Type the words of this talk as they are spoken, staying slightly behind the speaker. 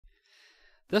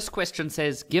This question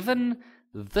says, given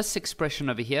this expression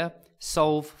over here,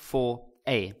 solve for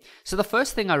a. So the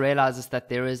first thing I realize is that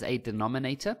there is a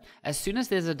denominator. As soon as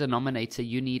there's a denominator,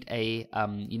 you need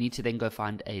to then go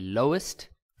find a lowest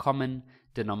common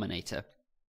denominator.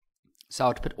 So I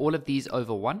would put all of these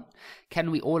over 1.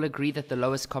 Can we all agree that the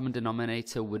lowest common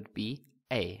denominator would be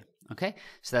a? Okay,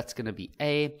 so that's going to be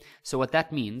a. So what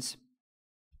that means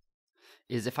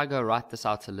is if I go write this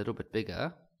out a little bit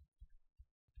bigger,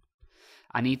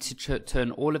 I need to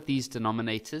turn all of these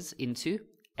denominators into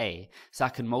a. So I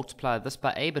can multiply this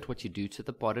by a, but what you do to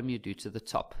the bottom, you do to the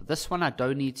top. This one I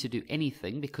don't need to do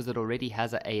anything because it already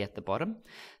has an a at the bottom.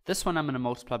 This one I'm going to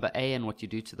multiply by a, and what you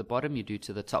do to the bottom, you do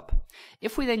to the top.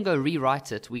 If we then go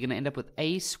rewrite it, we're going to end up with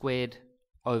a squared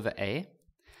over a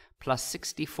plus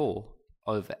 64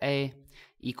 over a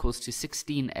equals to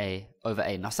 16a over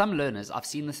a. Now some learners, I've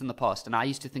seen this in the past, and I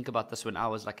used to think about this when I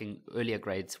was like in earlier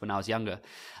grades when I was younger.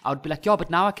 I would be like, yeah,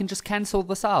 but now I can just cancel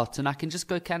this out, and I can just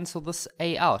go cancel this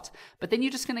a out. But then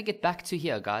you're just going to get back to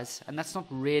here, guys, and that's not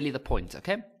really the point,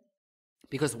 okay?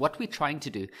 Because what we're trying to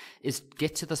do is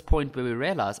get to this point where we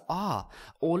realize,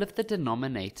 all of the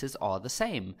denominators are the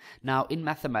same. Now, in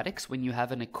mathematics, when you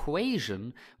have an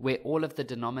equation where all of the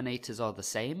denominators are the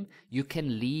same, you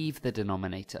can leave the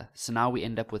denominator. So now we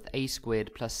end up with a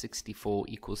squared plus 64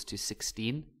 equals to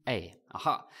 16a.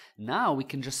 Now we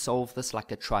can just solve this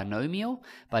like a trinomial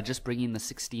by just bringing the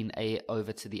 16a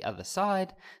over to the other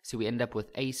side. So we end up with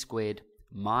a squared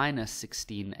minus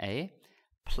 16a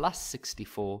plus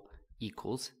 64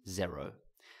 equals 0.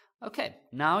 Okay,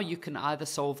 now you can either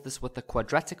solve this with the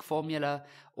quadratic formula,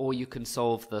 or you can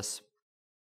solve this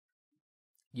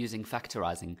using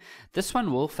factorizing. This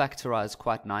one will factorize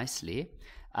quite nicely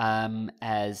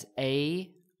as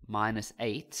a minus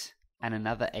 8 and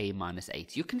another a minus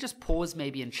 8. You can just pause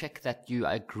maybe and check that you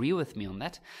agree with me on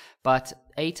that. But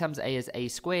a times a is a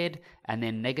squared, and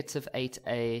then negative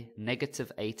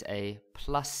 8a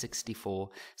plus 64.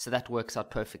 So that works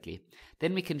out perfectly.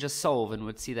 Then we can just solve and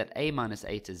would see that a minus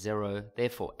 8 is 0.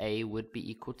 Therefore, a would be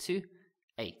equal to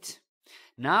 8.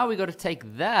 Now we got to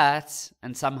take that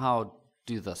and somehow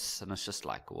do this. And it's just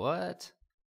like, what?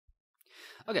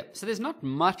 Okay, so there's not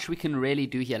much we can really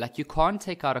do here. Like, you can't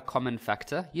take out a common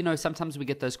factor. You know, sometimes we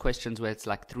get those questions where it's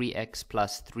like 3x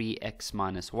plus 3x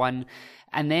minus 1.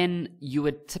 And then you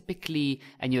would typically,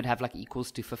 and you would have like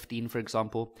equals to 15, for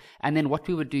example. And then what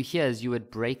we would do here is you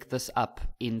would break this up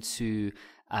into,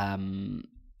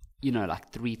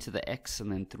 like 3 to the x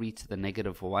and then 3 to the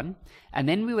negative 1. And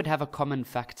then we would have a common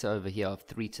factor over here of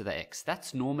 3 to the x.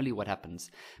 That's normally what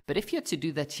happens. But if you're to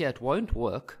do that here, it won't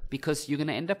work because you're going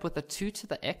to end up with a 2 to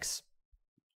the x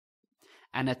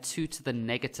and a 2 to the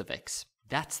negative x.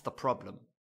 That's the problem.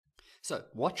 So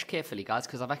watch carefully, guys,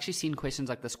 because I've actually seen questions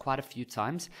like this quite a few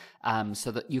times,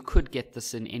 so that you could get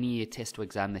this in any test or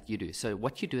exam that you do. So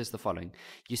what you do is the following.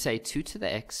 You say 2 to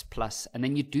the x plus, and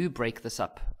then you do break this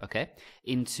up, okay,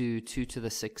 into 2 to the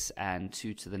 6 and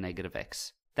 2 to the negative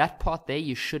x. That part there,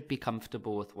 you should be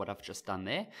comfortable with what I've just done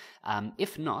there.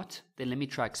 If not, then let me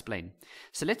try explain.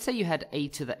 So let's say you had a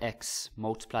to the x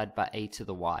multiplied by a to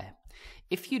the y.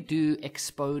 If you do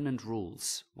exponent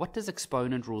rules, what does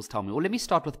exponent rules tell me? Well, let me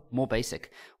start with more basic.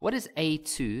 What is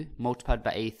a2 multiplied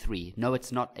by a3? No,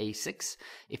 it's not a6.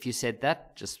 If you said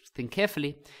that, just think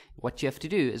carefully. What you have to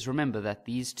do is remember that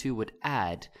these two would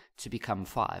add to become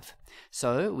 5.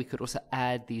 So we could also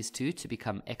add these two to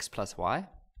become x plus y.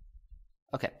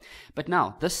 Okay, but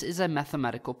now this is a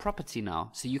mathematical property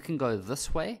now. So you can go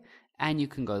this way and you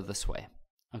can go this way.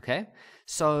 Okay,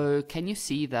 so can you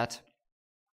see that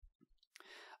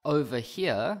over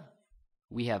here,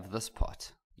 we have this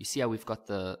part. You see how we've got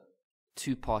the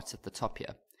two parts at the top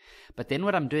here. But then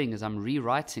what I'm doing is I'm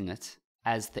rewriting it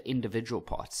as the individual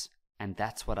parts. And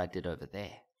that's what I did over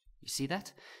there. You see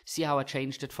that? See how I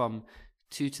changed it from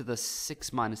 2 to the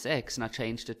 6 minus x, and I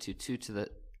changed it to 2 to the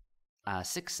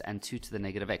 6 and 2 to the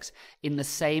negative x. In the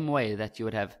same way that you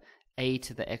would have a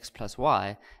to the x plus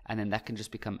y, and then that can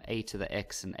just become a to the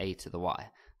x and a to the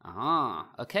y.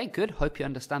 Okay, good. Hope you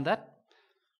understand that.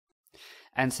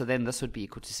 And so then this would be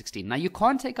equal to 16. Now, you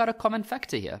can't take out a common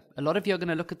factor here. A lot of you are going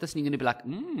to look at this and you're going to be like,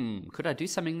 could I do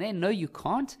something there? No, you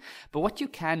can't. But what you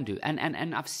can do,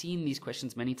 and I've seen these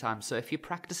questions many times, so if you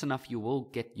practice enough, you will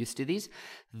get used to these.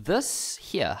 This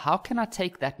here, how can I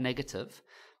take that negative?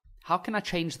 How can I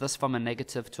change this from a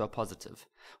negative to a positive?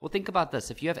 Well, think about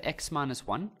this. If you have x minus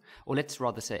 1, or let's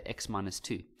rather say x minus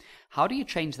 2, how do you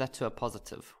change that to a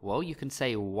positive? Well, you can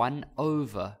say 1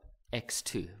 over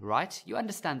x2, right? You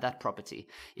understand that property.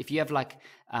 If you have like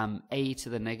a to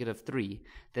the negative 3,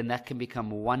 then that can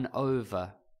become 1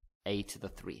 over a to the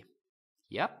 3.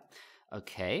 Yep.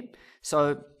 Okay,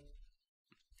 so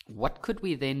what could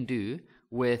we then do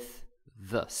with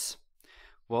this?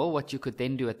 Well, what you could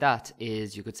then do at that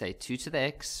is you could say 2 to the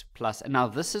x plus, and now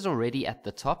this is already at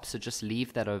the top, so just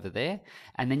leave that over there.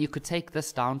 And then you could take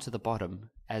this down to the bottom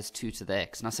as 2 to the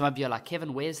x. Now, some of you are like,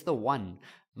 Kevin, where's the 1?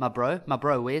 My bro,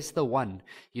 where's the 1?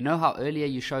 You know how earlier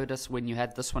you showed us when you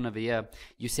had this one over here,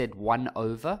 you said 1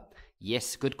 over?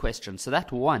 Yes, good question. So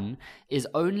that 1 is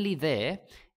only there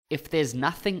if there's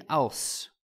nothing else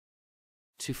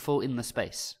to fill in the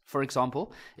space. For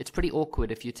example, it's pretty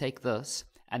awkward if you take this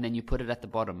and then you put it at the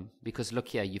bottom, because look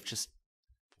here, you've just,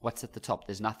 what's at the top?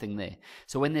 There's nothing there.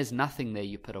 So when there's nothing there,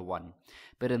 you put a 1.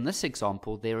 But in this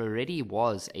example, there already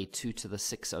was a 2 to the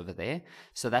 6 over there.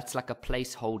 So that's like a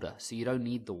placeholder. So you don't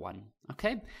need the 1.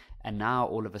 Okay? And now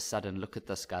all of a sudden, look at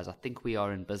this, guys. I think we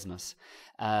are in business.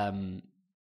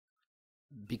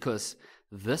 Because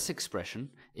this expression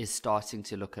is starting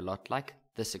to look a lot like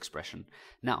this expression.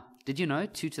 Now, did you know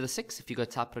 2 to the 6, if you go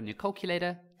type it on your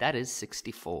calculator, that is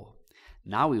 64.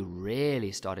 Now we're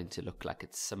really starting to look like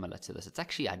it's similar to this. It's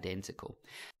actually identical.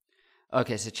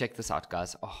 Okay, so check this out,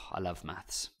 guys. Oh, I love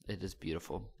maths. It is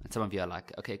beautiful. And some of you are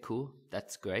like, okay, cool.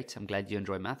 That's great. I'm glad you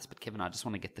enjoy maths. But Kevin, I just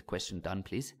want to get the question done,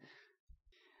 please.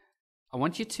 I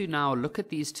want you to now look at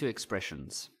these two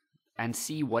expressions and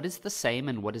see what is the same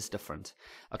and what is different.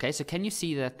 Okay, so can you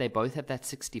see that they both have that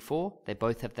 64? They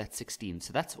both have that 16.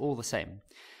 So that's all the same.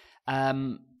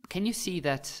 Can you see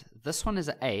that this one is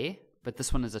an A, but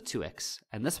this one is a 2x,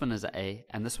 and this one is an A,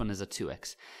 and this one is a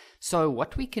 2x. So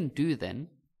what we can do then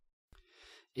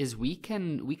is we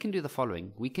can do the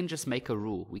following. We can just make a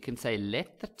rule. We can say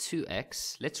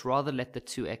let's rather let the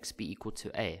 2x be equal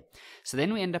to A. So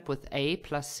then we end up with A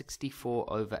plus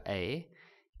 64 over A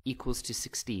equals to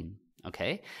 16.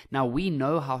 Okay, now we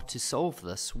know how to solve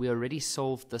this. We already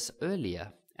solved this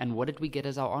earlier. And what did we get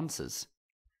as our answers?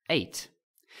 8.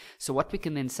 So what we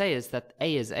can then say is that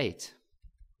A is 8.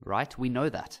 Right? We know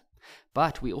that.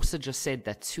 But we also just said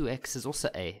that 2x is also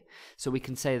A. So we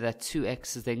can say that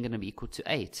 2x is then going to be equal to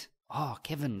 8. Oh,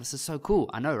 Kevin, this is so cool.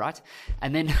 I know, right?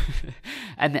 And then,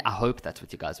 and then I hope that's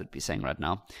what you guys would be saying right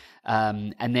now.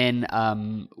 And then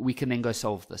we can then go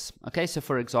solve this. Okay, so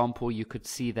for example, you could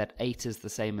see that 8 is the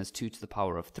same as 2 to the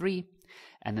power of 3.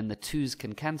 And then the 2's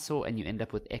can cancel, and you end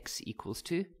up with x equals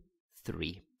to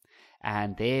 3.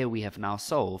 And there we have now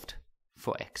solved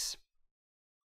for x.